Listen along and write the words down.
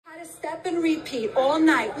Step and repeat all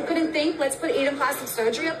night. You couldn't think, let's put Eden plastic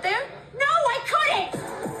surgery up there? No, I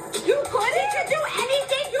couldn't! You couldn't do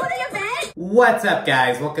anything for the event? What's up,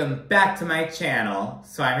 guys? Welcome back to my channel.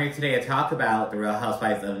 So I'm here today to talk about The Real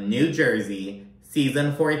Housewives of New Jersey,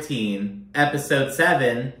 Season 14, Episode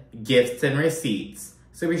 7, Gifts and Receipts.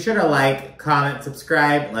 So be sure to like, comment,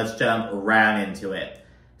 subscribe. Let's jump right into it.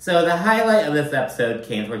 So the highlight of this episode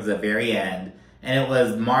came towards the very end, and it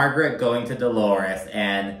was Margaret going to Dolores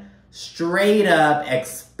and straight up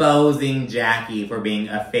exposing Jackie for being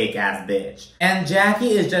a fake-ass bitch. And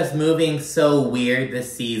Jackie is just moving so weird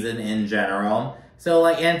this season in general. So,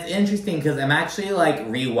 and it's interesting because I'm actually,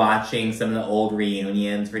 rewatching some of the old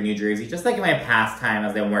reunions for New Jersey, just in my pastime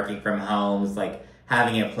as I'm working from home, just,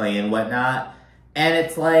 having it play and whatnot. And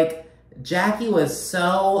it's Jackie was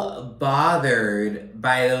so bothered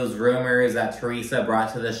by those rumors that Teresa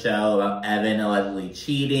brought to the show about Evan allegedly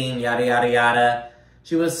cheating, yada, yada, yada.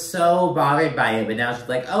 She was so bothered by it, but now she's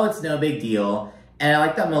like, oh, it's no big deal. And I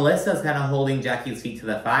like that Melissa's kind of holding Jackie's feet to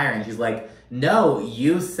the fire, and she's like, no,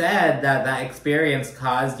 you said that that experience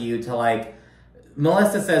caused you to,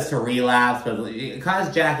 Melissa says to relapse, but it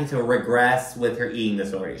caused Jackie to regress with her eating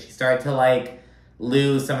disorder. She started to,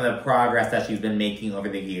 lose some of the progress that she's been making over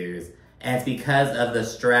the years. And it's because of the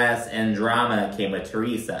stress and drama that came with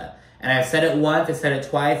Teresa. And I've said it once, I said it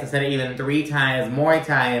twice, I said it even 3 times, more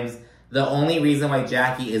times. The only reason why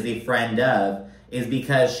Jackie is a friend of is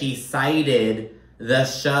because she cited the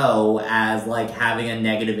show as, having a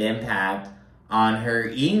negative impact on her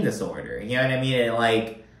eating disorder. You know what I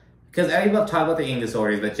mean? Because everybody talk about their eating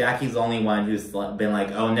disorders, but Jackie's the only one who's been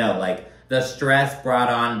oh no, the stress brought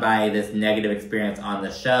on by this negative experience on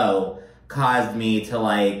the show caused me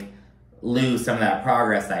to, lose some of that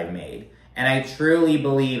progress I've made. And I truly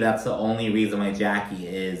believe that's the only reason why Jackie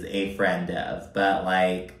is a friend of.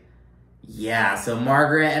 But, yeah, so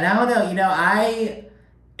Margaret, and I don't know, I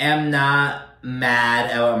am not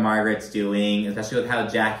mad at what Margaret's doing, especially with how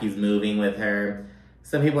Jackie's moving with her.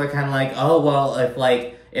 Some people are kind of oh, well,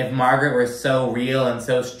 if Margaret were so real and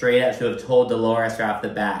so straight up, she would have told Dolores right off the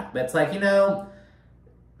bat. But it's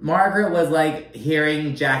Margaret was,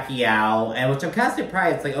 hearing Jackie out, and which I'm kind of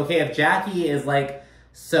surprised. Okay, if Jackie is,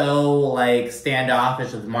 so,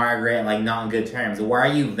 standoffish with Margaret and, not on good terms, why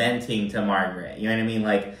are you venting to Margaret? You know what I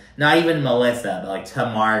mean? Not even Melissa, but, to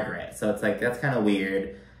Margaret. So it's, that's kind of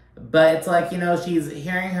weird. But it's she's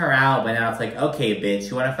hearing her out, but now it's okay, bitch,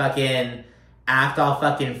 you want to fucking act all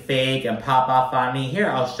fucking fake and pop off on me? Here,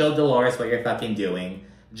 I'll show Dolores what you're fucking doing.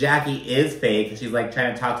 Jackie is fake. She's, trying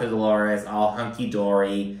to talk to Dolores all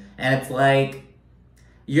hunky-dory. And it's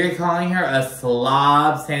you're calling her a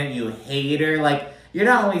slob, saying that you hate her. You're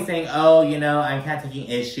not only saying, oh, I'm kind of taking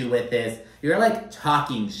issue with this. You're,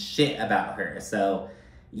 talking shit about her. So,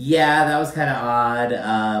 yeah, that was kind of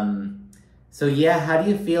odd. So, yeah, how do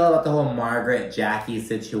you feel about the whole Margaret-Jackie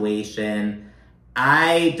situation?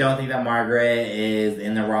 I don't think that Margaret is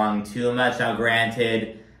in the wrong too much. Now,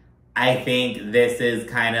 granted, I think this is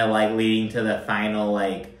kind of, leading to the final,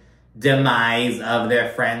 demise of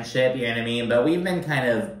their friendship, you know what I mean? But we've been kind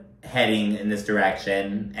of heading in this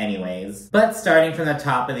direction anyways. But starting from the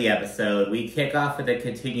top of the episode, we kick off with a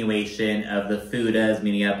continuation of the Fudas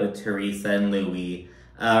meeting up with Teresa and Louis.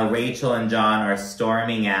 Rachel and John are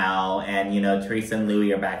storming out, and, Teresa and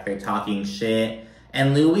Louis are back there talking shit.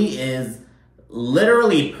 And Louis is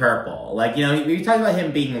literally purple. You talk about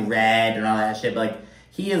him being red and all that shit, but,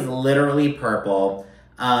 he is literally purple.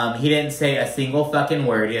 He didn't say a single fucking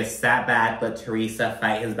word. He just sat back, let Teresa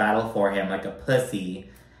fight his battle for him like a pussy.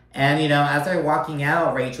 And, as they're walking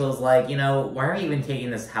out, Rachel's why are we even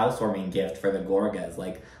taking this housewarming gift for the Gorgas?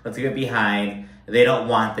 Let's leave it behind. They don't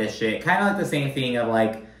want this shit. Kind of the same thing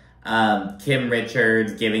of, Kim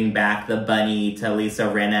Richards giving back the bunny to Lisa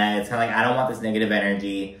Rinna. It's kind of I don't want this negative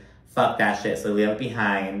energy. Fuck that shit, so leave it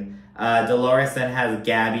behind. Dolores then has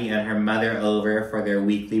Gabby and her mother over for their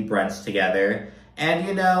weekly brunch together.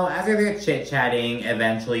 And, as they're chit-chatting,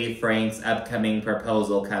 eventually Frank's upcoming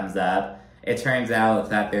proposal comes up. It turns out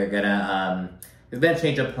that they're gonna, there's been a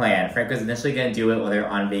change of plan. Frank was initially gonna do it while they're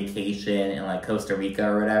on vacation in, Costa Rica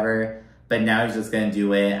or whatever. But now he's just gonna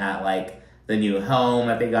do it at, the new home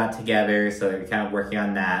that they got together. So they're kind of working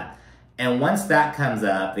on that. And once that comes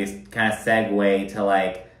up, they kind of segue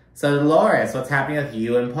to, so Dolores, what's happening with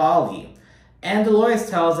you and Paulie? And Dolores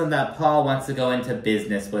tells him that Paul wants to go into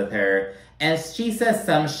business with her. And she says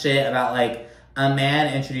some shit about, a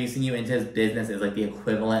man introducing you into his business is, the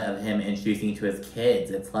equivalent of him introducing you to his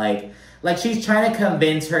kids. It's she's trying to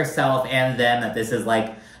convince herself and them that this is,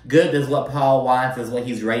 good, this is what Paul wants, this is what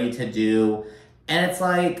he's ready to do. And it's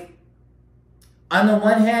on the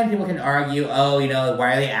one hand, people can argue, oh, you know,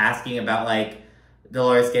 why are they asking about, like,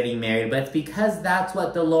 Dolores getting married? But it's because that's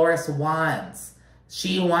what Dolores wants.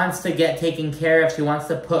 She wants to get taken care of. She wants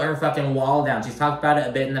to put her fucking wall down. She's talked about it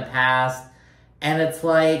a bit in the past. And it's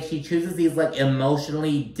like, she chooses these, like,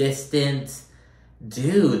 emotionally distant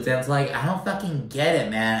dudes. And it's like, I don't fucking get it,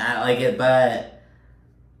 man. I like it, but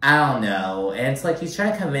I don't know. And it's like, she's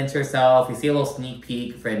trying to convince herself. We see a little sneak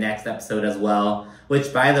peek for the next episode as well.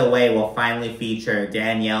 Which, by the way, will finally feature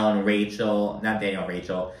Danielle and Rachel.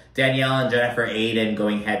 Danielle and Jennifer Aiden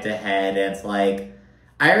going head-to-head. And it's like,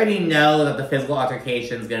 I already know that the physical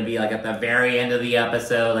altercation is going to be, like, at the very end of the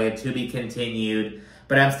episode. Like, a to be continued.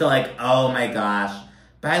 But I'm still like, oh my gosh.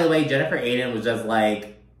 By the way, Jennifer Aiden was just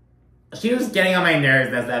like, she was getting on my nerves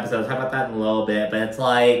in this episode. I'll talk about that in a little bit. But it's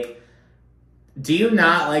like, do you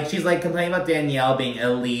not, like, she's, like, complaining about Danielle being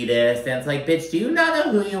elitist. And it's like, bitch, do you not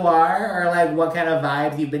know who you are? Or, like, what kind of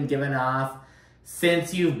vibes you've been giving off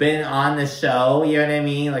since you've been on the show? You know what I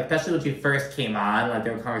mean? Like, especially when she first came on. Like,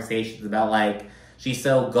 there were conversations about, like, she's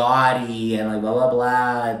so gaudy and, like, blah, blah,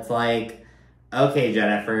 blah. It's like, okay,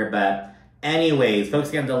 Jennifer. But anyways,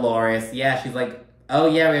 focusing on Dolores. Yeah, she's like, oh,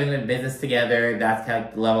 yeah, we're going to do business together. That's kind of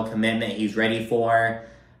like the level of commitment he's ready for.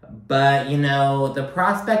 But, you know, the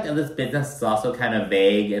prospect of this business is also kind of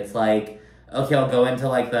vague. It's like, okay, I'll go into,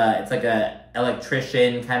 like, it's like a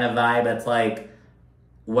electrician kind of vibe. It's like,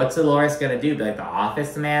 what's Dolores gonna do? Be like the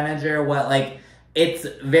office manager? What, like, it's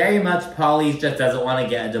very much Paulie just doesn't want to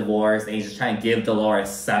get a divorce, and he's just trying to give Dolores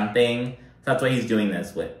something. So that's what he's doing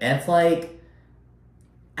this with. And it's like,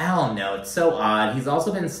 I don't know, it's so odd. He's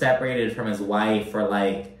also been separated from his wife for,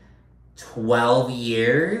 like, 12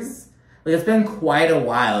 years. Like, it's been quite a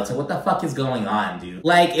while. It's like, what the fuck is going on, dude?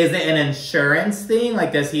 Like, is it an insurance thing?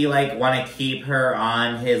 Like, does he, like, want to keep her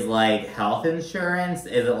on his, like, health insurance?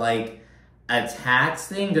 Is it, like, a tax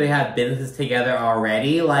thing? Do they have businesses together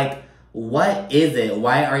already? Like, what is it?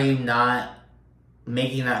 Why are you not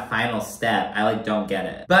making that final step? I, like, don't get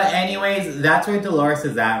it. But anyways, that's where Dolores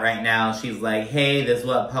is at right now. She's like, hey, this is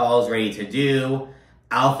what Paul's ready to do.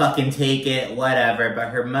 I'll fucking take it, whatever. But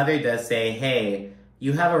her mother does say, hey,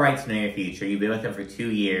 you have a right to know your future. You've been with him for 2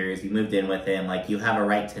 years. You moved in with him. Like, you have a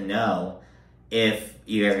right to know if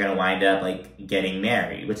you guys are going to wind up, like, getting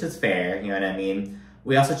married, which is fair. You know what I mean?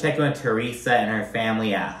 We also check in with Teresa and her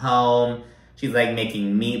family at home. She's, like,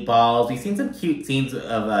 making meatballs. We've seen some cute scenes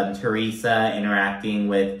of Teresa interacting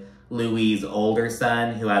with Louis' older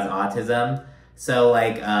son who has autism. So,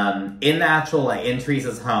 like, in the actual, like, in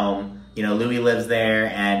Teresa's home, you know, Louis lives there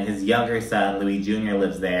and his younger son, Louis Jr.,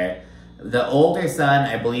 lives there. The older son,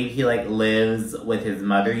 I believe he, like, lives with his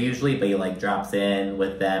mother usually, but he, like, drops in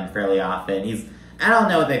with them fairly often. I don't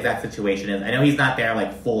know what the exact situation is. I know he's not there,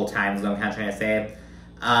 like, full-time, is what I'm kind of trying to say.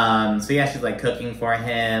 So, yeah, she's, like, cooking for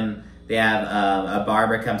him. They have a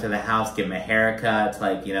barber come to the house, give him a haircut to,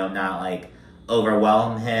 like, you know, not, like,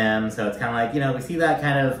 overwhelm him. So it's kind of like, you know, we see that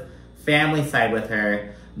kind of family side with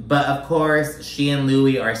her. But, of course, she and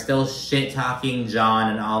Louis are still shit-talking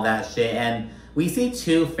John and all that shit, and we see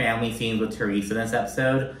 2 family scenes with Teresa in this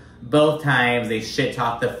episode. Both times they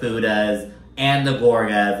shit-talk the Fudas and the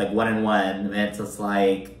Gorgas, like, one in one. And it's just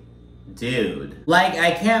like, dude. Like,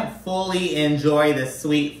 I can't fully enjoy the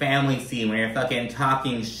sweet family scene when you're fucking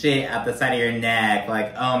talking shit at the side of your neck.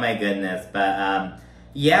 Like, oh my goodness. But,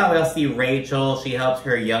 yeah, we'll see Rachel. She helps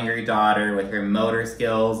her younger daughter with her motor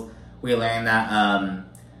skills. We learn that,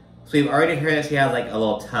 so we've already heard that she has, like, a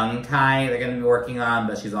little tongue tie they're gonna be working on,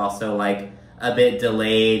 but she's also, like, a bit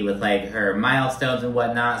delayed with, like, her milestones and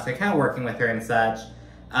whatnot, so they're kind of working with her and such.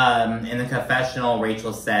 In the confessional,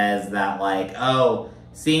 Rachel says that, like, oh,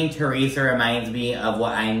 seeing Teresa reminds me of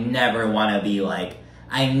what I never want to be like.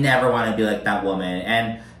 I never want to be like that woman.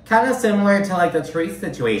 And kind of similar to, like, the Teresa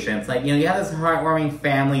situation. It's like, you know, you have this heartwarming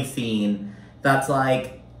family scene that's,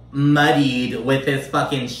 like, muddied with this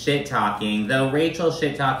fucking shit-talking, though Rachel's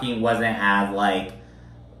shit-talking wasn't as, like,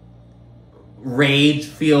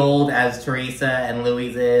 rage-fueled as Teresa and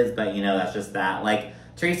Louis is, but, you know, that's just that. Like,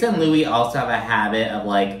 Teresa and Louis also have a habit of,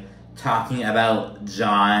 like, talking about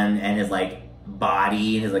John and his, like,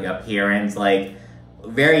 body, his, like, appearance, like,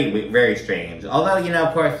 very, very strange. Although, you know,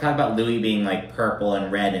 of course, talk about Louis being, like, purple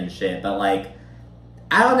and red and shit, but, like,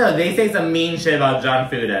 I don't know, they say some mean shit about John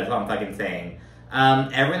Fuda, that's what I'm fucking saying.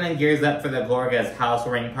 Everyone then gears up for the Gorga's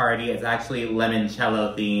housewarming party. It's actually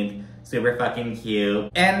limoncello themed. Super fucking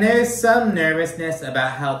cute. And there's some nervousness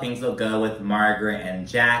about how things will go with Margaret and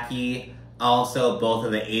Jackie. Also, both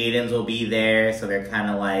of the Aidens will be there, so they're kind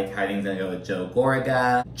of like, how are things gonna go with Joe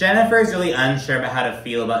Gorga? Jennifer's really unsure about how to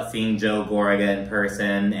feel about seeing Joe Gorga in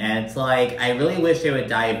person, and it's like, I really wish they would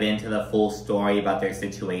dive into the full story about their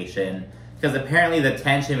situation. because apparently the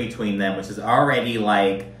tension between them, which is already,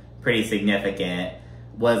 like, pretty significant,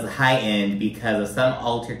 was heightened because of some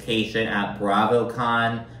altercation at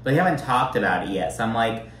BravoCon, but they haven't talked about it yet. So I'm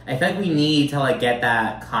like, I feel like we need to, like, get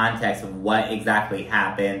that context of what exactly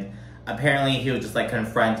happened. Apparently he was just, like,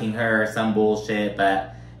 confronting her or some bullshit,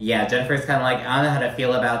 but yeah, Jennifer's kind of like, I don't know how to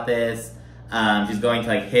feel about this. She's going to,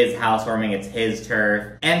 like, his housewarming, it's his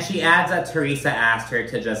turf. And she adds that Teresa asked her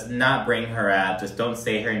to just not bring her up, just don't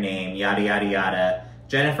say her name, yada, yada, yada.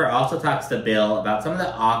 Jennifer also talks to Bill about some of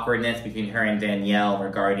the awkwardness between her and Danielle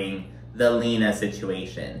regarding the Lena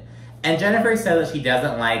situation. And Jennifer says that she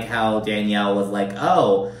doesn't like how Danielle was like,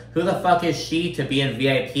 oh, who the fuck is she to be in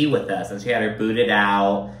VIP with us? And she had her booted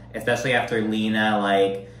out, especially after Lena,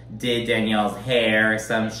 like, did Danielle's hair or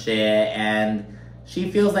some shit. And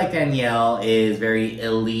she feels like Danielle is very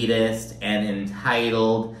elitist and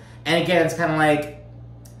entitled. And again, it's kind of like,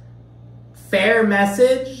 fair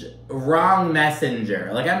message, wrong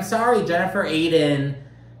messenger. Like, I'm sorry, Jennifer Aydin,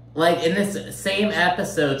 like, in this same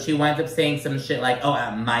episode, she winds up saying some shit like, oh,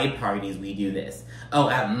 at my parties we do this. Oh,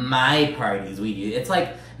 at my parties we do. It's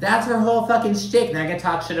like, that's her whole fucking shtick. Now I can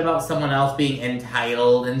talk shit about someone else being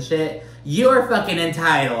entitled and shit. You're fucking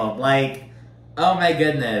entitled. Like, oh my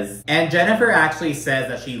goodness. And Jennifer actually says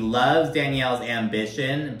that she loves Danielle's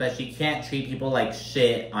ambition, but she can't treat people like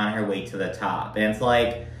shit on her way to the top. And it's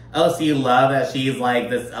like, oh, so you love that she's like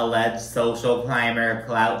this alleged social climber,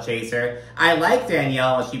 clout chaser. I like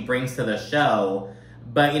Danielle, what she brings to the show,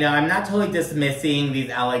 but, you know, I'm not totally dismissing these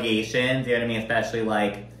allegations, you know what I mean? Especially,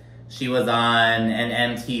 like, she was on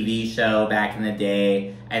an MTV show back in the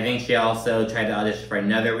day. I think she also tried to audition for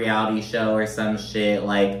another reality show or some shit.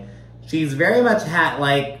 Like, she's very much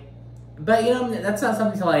but, you know, that's not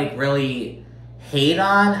something to, like, really hate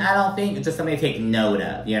on, I don't think. It's just something to take note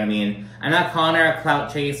of, you know what I mean? I'm not calling her a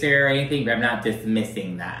clout chaser or anything, but I'm not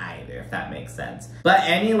dismissing that either, if that makes sense. But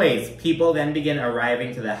anyways, people then begin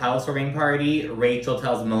arriving to the housewarming party. Rachel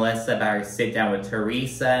tells Melissa about her sit down with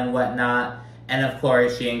Teresa and whatnot. And of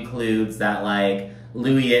course, she includes that, like,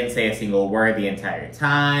 Louis didn't say a single word the entire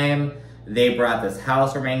time. They brought this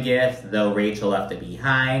housewarming gift, though Rachel left it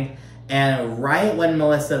behind. And right when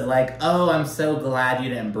Melissa's like, oh, I'm so glad you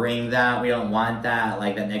didn't bring that. We don't want that,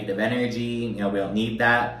 like, that negative energy. You know, we don't need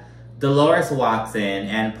that. Dolores walks in,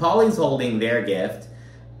 and Paulie's holding their gift,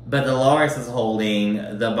 but Dolores is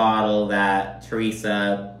holding the bottle that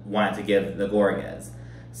Teresa wanted to give the Gorgas.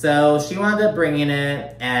 So she wound up bringing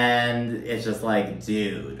it, and it's just like,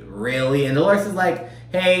 dude, really? And Dolores is like,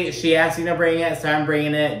 hey, she asked you to bring it, so I'm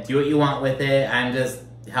bringing it. Do what you want with it. I'm just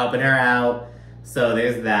helping her out. So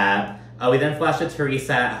there's that. We then flash to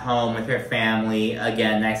Teresa at home with her family.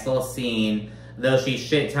 Again, nice little scene. Though she's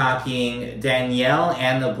shit-talking Danielle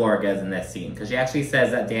and the Gorgas in this scene. Because she actually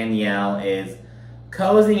says that Danielle is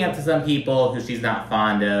cozying up to some people who she's not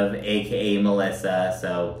fond of, a.k.a. Melissa.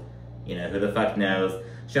 So, you know, who the fuck knows.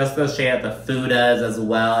 She also goes shade at the Fudas as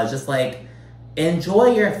well. It's just like,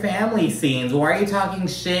 enjoy your family scenes. Why are you talking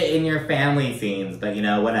shit in your family scenes? But, you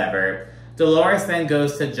know, whatever. Dolores then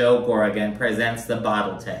goes to Joe Gorga and presents the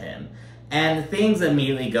bottle to him. And things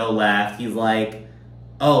immediately go left. He's like,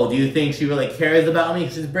 oh, do you think she really cares about me?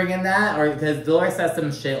 She's bringing that? Or because Dolores says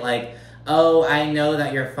some shit like, oh, I know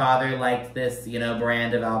that your father liked this, you know,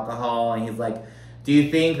 brand of alcohol. And he's like, do you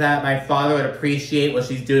think that my father would appreciate what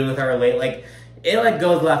she's doing with our relate? Like, it, like,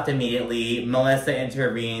 goes left immediately. Melissa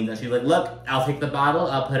intervenes, and she's like, look, I'll take the bottle.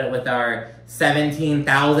 I'll put it with our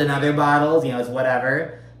 17,000 other bottles. You know, it's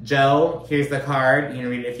whatever. Joe, here's the card. You can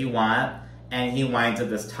read it if you want. And he winds up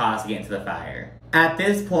just tossing it into the fire. At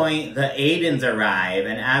this point, the Aydins arrive,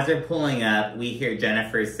 and as they're pulling up, we hear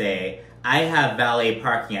Jennifer say, I have valet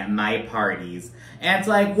parking at my parties. And it's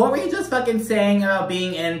like, what were you just fucking saying about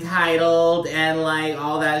being entitled and, like,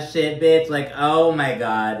 all that shit, bitch? Like, oh my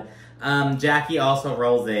god. Jackie also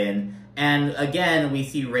rolls in. And again, we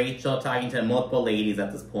see Rachel talking to multiple ladies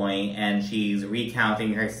at this point, and she's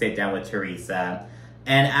recounting her sit down with Teresa.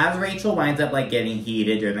 And as Rachel winds up, like, getting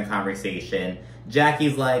heated during the conversation,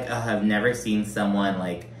 Jackie's like, oh, I've never seen someone,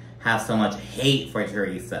 like, have so much hate for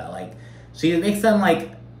Teresa. Like, she makes some, like,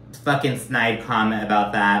 fucking snide comment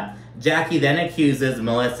about that. Jackie then accuses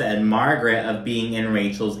Melissa and Margaret of being in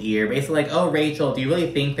Rachel's ear. Basically like, oh, Rachel, do you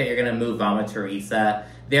really think that you're gonna move on with Teresa?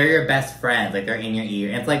 They're your best friends, like, they're in your ear.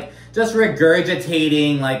 And it's like, just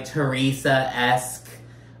regurgitating, like, Teresa-esque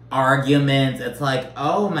arguments. It's like,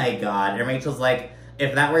 oh my god. And Rachel's like,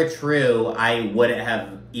 if that were true, I wouldn't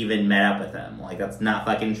have even met up with him. Like, that's not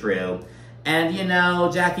fucking true. And, you know,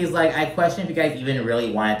 Jackie's like, I question if you guys even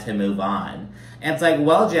really wanted to move on. And it's like,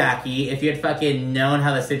 well, Jackie, if you had fucking known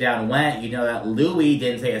how the sit-down went, you know that Louis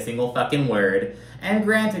didn't say a single fucking word. And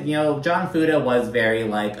granted, you know, John Fuda was very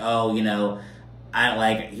like, oh, you know,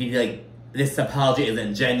 this apology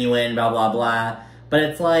isn't genuine, blah, blah, blah. But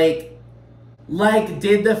it's like,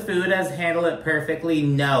 did the Fudas handle it perfectly?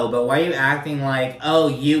 No, but why are you acting like, oh,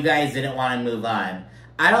 you guys didn't want to move on?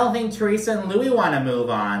 I don't think Teresa and Louis want to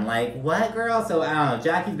move on. Like, what, girl? So, I don't know.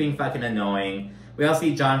 Jackie's being fucking annoying. We all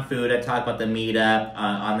see John Fuda talk about the meetup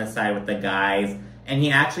on the side with the guys. And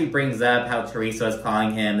he actually brings up how Teresa was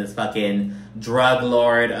calling him this fucking drug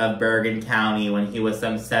lord of Bergen County when he was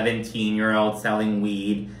some 17-year-old selling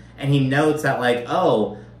weed. And he notes that, like,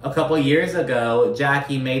 oh, a couple years ago,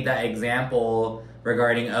 Jackie made that example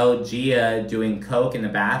regarding, oh, Gia doing coke in the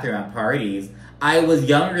bathroom at parties. I was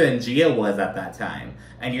younger than Gia was at that time.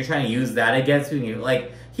 And you're trying to use that against me.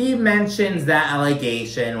 Like, he mentions that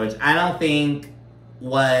allegation, which I don't think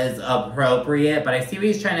was appropriate, but I see what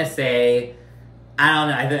he's trying to say. I don't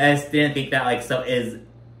know. I just didn't think that, like, so is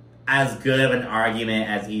as good of an argument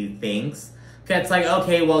as he thinks. Because it's like,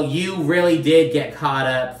 okay, well, you really did get caught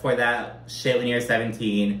up for that shit when you were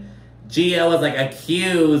 17. Gia was, like,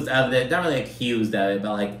 accused of this. Not really accused of it,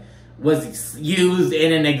 but, like, was used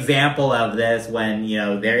in an example of this when, you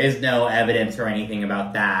know, there is no evidence or anything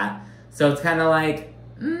about that. So it's kind of like,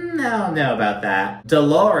 I don't know about that.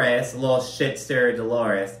 Dolores, little shitster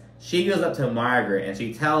Dolores, she goes up to Margaret and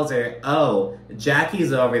she tells her, oh,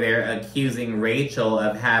 Jackie's over there accusing Rachel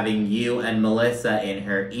of having you and Melissa in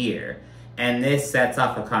her ear. And this sets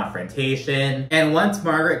off a confrontation. And once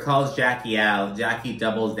Margaret calls Jackie out, Jackie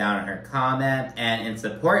doubles down on her comment. And in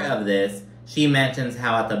support of this, she mentions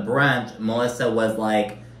how at the brunch, Melissa was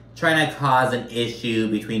like trying to cause an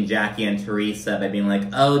issue between Jackie and Teresa by being like,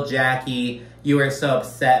 oh, Jackie, you were so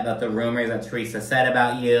upset about the rumors that Teresa said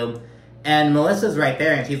about you. And Melissa's right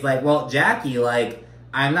there and she's like, well, Jackie, like,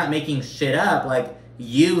 I'm not making shit up. Like,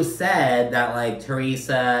 you said that, like,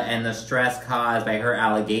 Teresa and the stress caused by her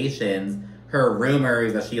allegations, her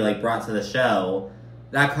rumors that she, like, brought to the show,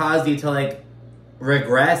 that caused you to, like,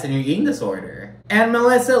 regress in your eating disorder. And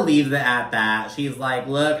Melissa leaves it at that. She's like,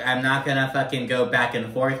 look, I'm not gonna fucking go back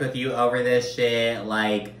and forth with you over this shit.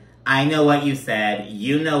 Like, I know what you said.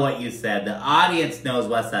 You know what you said. The audience knows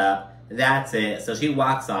what's up. That's it. So she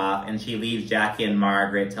walks off and she leaves Jackie and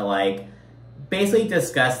Margaret to, like, basically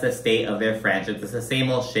discuss the state of their friendship. It's the same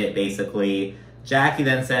old shit, basically. Jackie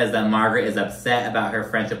then says that Margaret is upset about her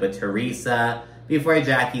friendship with Teresa before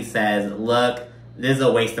Jackie says, look, this is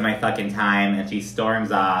a waste of my fucking time, and she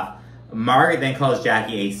storms off. Margaret then calls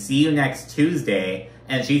Jackie a see you next Tuesday,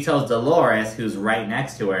 and she tells Dolores, who's right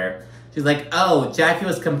next to her, she's like, oh, Jackie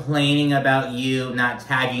was complaining about you not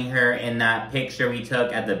tagging her in that picture we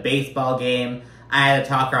took at the baseball game. I had to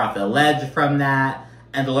talk her off the ledge from that.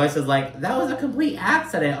 And Dolores is like, that was a complete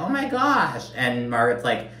accident. Oh my gosh. And Margaret's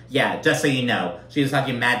like, yeah, just so you know, she was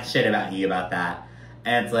talking mad shit about you about that.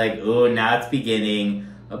 And it's like, ooh, now it's beginning.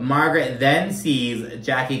 Margaret then sees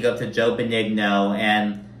Jackie go up to Joe Benigno,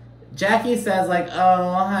 and Jackie says, like,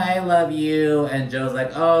 oh, hi, I love you. And Joe's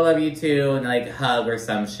like, oh, I love you too. And, like, hug or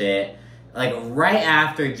some shit. Like, right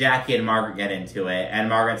after Jackie and Margaret get into it. And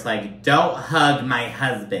Margaret's like, don't hug my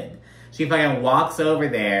husband. She fucking walks over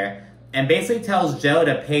there and basically tells Joe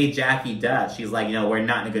to pay Jackie dust. She's like, you know, we're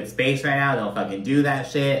not in a good space right now. Don't fucking do that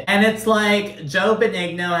shit. And it's like, Joe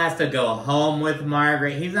Benigno has to go home with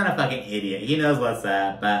Margaret. He's not a fucking idiot. He knows what's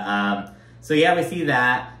up. But, so yeah, we see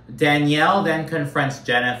that. Danielle then confronts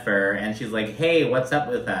Jennifer, and she's like, hey, what's up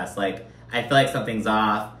with us? Like, I feel like something's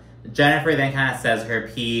off. Jennifer then kind of says her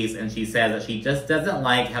piece, and she says that she just doesn't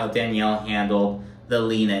like how Danielle handled the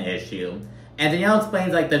Lena issue. And Danielle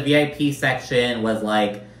explains, like, the VIP section was,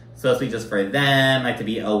 like, supposed to be just for them, like, to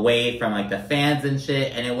be away from, like, the fans and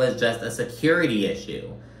shit, and it was just a security issue.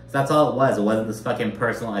 So that's all it was. It wasn't this fucking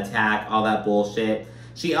personal attack, all that bullshit.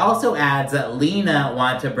 She also adds that Lena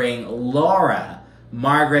wanted to bring Laura,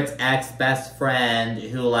 Margaret's ex-best friend,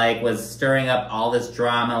 who, like, was stirring up all this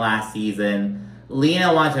drama last season.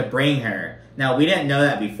 Lena wanted to bring her. Now, we didn't know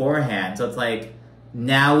that beforehand, so it's like,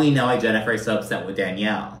 now we know why Jennifer is so upset with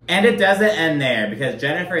Danielle. And it doesn't end there, because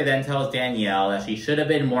Jennifer then tells Danielle that she should have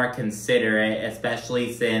been more considerate,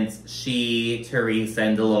 especially since she, Teresa,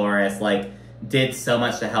 and Dolores, like, did so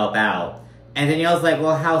much to help out. And Danielle's like,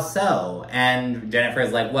 well, how so? And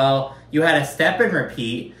Jennifer's like, well, you had a step and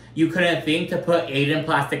repeat. You couldn't think to put Aiden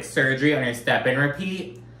plastic surgery on your step and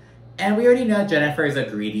repeat. And we already know Jennifer is a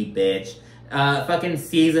greedy bitch. Fucking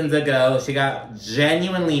seasons ago, she got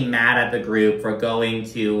genuinely mad at the group for going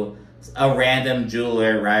to a random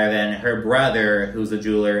jeweler rather than her brother, who's a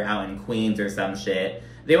jeweler out in Queens or some shit.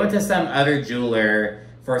 They went to some other jeweler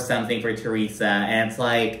for something for Teresa, and it's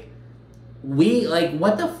like, like,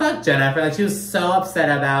 what the fuck, Jennifer? Like, she was so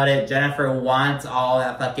upset about it. Jennifer wants all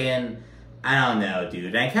that fucking, I don't know, dude.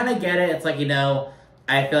 And I kind of get it. It's like, you know,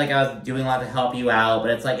 I feel like I was doing a lot to help you out,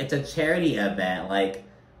 but it's like, it's a charity event. Like,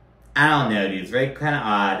 I don't know, dude. It's very kind of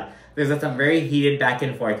odd. There's some very heated back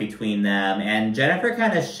and forth between them, and Jennifer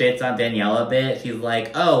kind of shits on Danielle a bit. She's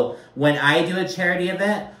like, oh, when I do a charity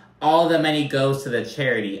event, all the money goes to the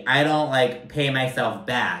charity. I don't, like, pay myself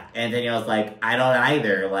back. And Danielle's like, I don't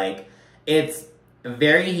either. Like, it's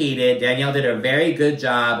very heated. Danielle did a very good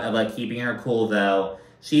job of, like, keeping her cool, though.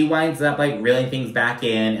 She winds up, like, reeling things back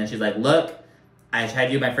in, and she's like, look, I tried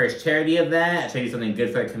to do my first charity event. I tried to do something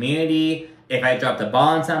good for the community. If I dropped the ball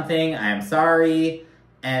on something, I'm sorry.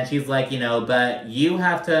 And she's like, you know, but you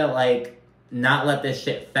have to, like, not let this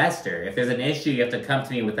shit fester. If there's an issue, you have to come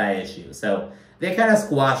to me with that issue. So they kind of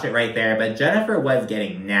squashed it right there, but Jennifer was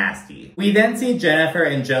getting nasty. We then see Jennifer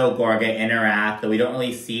and Joe Gorga interact, though we don't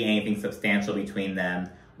really see anything substantial between them.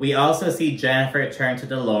 We also see Jennifer turn to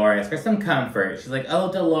Dolores for some comfort. She's like,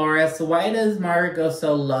 oh, Dolores, why does Margaret go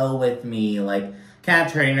so low with me? Like, kind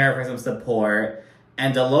of turning to her for some support.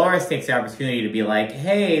 And Dolores takes the opportunity to be like,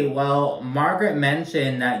 hey, well, Margaret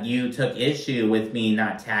mentioned that you took issue with me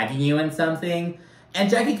not tagging you in something. And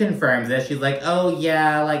Jackie confirms this. She's like, oh,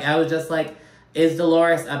 yeah, like, I was just like, is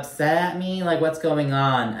Dolores upset at me? Like, what's going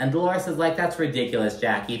on? And Dolores is like, that's ridiculous,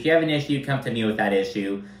 Jackie. If you have an issue, come to me with that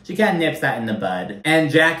issue. She kind of nips that in the bud. And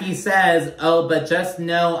Jackie says, oh, but just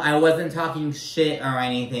know I wasn't talking shit or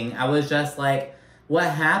anything. I was just like, what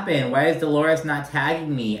happened? Why is Dolores not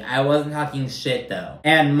tagging me? I wasn't talking shit, though.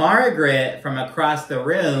 And Margaret, from across the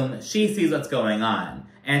room, she sees what's going on.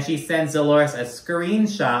 And she sends Dolores a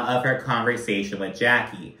screenshot of her conversation with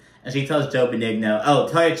Jackie. And she tells Joe Benigno, oh,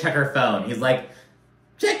 tell her to check her phone. He's like,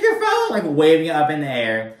 check your phone? Like, waving it up in the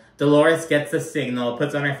air. Dolores gets the signal,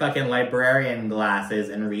 puts on her fucking librarian glasses,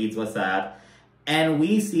 and reads what's up. And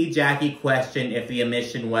we see Jackie question if the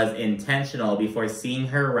omission was intentional before seeing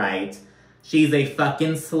her write, she's a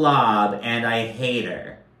fucking slob, and I hate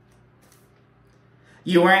her.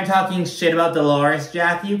 You weren't talking shit about Dolores,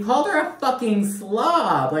 Jackie. You called her a fucking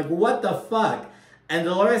slob. Like, what the fuck? And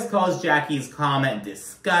Dolores calls Jackie's comment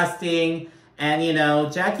disgusting. And, you know,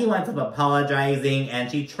 Jackie winds up apologizing, and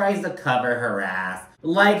she tries to cover her ass.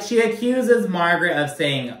 Like, she accuses Margaret of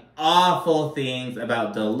saying awful things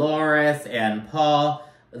about Dolores and Paul,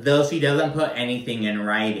 though she doesn't put anything in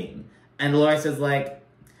writing. And Dolores is like,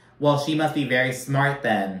 well, she must be very smart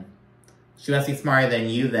then. She must be smarter than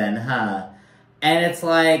you then, huh? And it's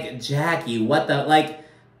like, Jackie, what the, like,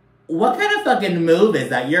 what kind of fucking move is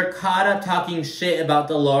that? You're caught up talking shit about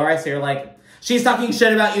Dolores, you're like, she's talking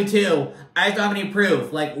shit about you too. I don't have any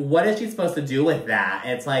proof. Like, what is she supposed to do with that?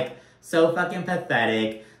 It's like, so fucking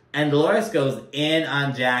pathetic. And Dolores goes in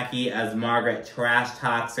on Jackie as Margaret trash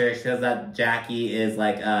talks her. She says that Jackie is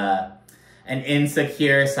like an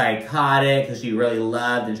insecure psychotic because she really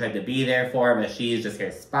loved and tried to be there for her, but she's just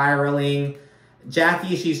here spiraling.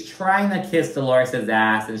 Jackie, she's trying to kiss Dolores'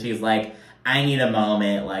 ass, and she's like, I need a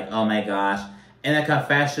moment, like, oh my gosh. In the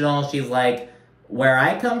confessional, she's like, where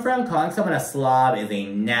I come from, calling someone a slob is a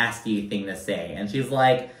nasty thing to say. And she's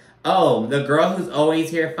like, oh, the girl who's always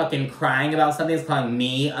here fucking crying about something is calling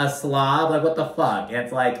me a slob? Like, what the fuck? And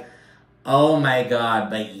it's like, oh my god,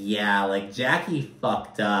 but yeah, like, Jackie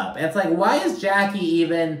fucked up. And it's like, why is Jackie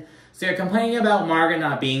even... So you're complaining about Margaret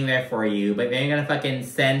not being there for you, but then you're gonna fucking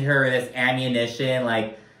send her this ammunition,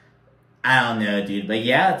 like... I don't know, dude. But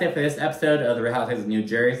yeah, that's it for this episode of The Real Housewives of New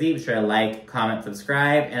Jersey. Be sure to like, comment,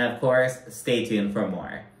 subscribe, and of course, stay tuned for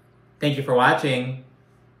more. Thank you for watching.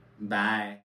 Bye.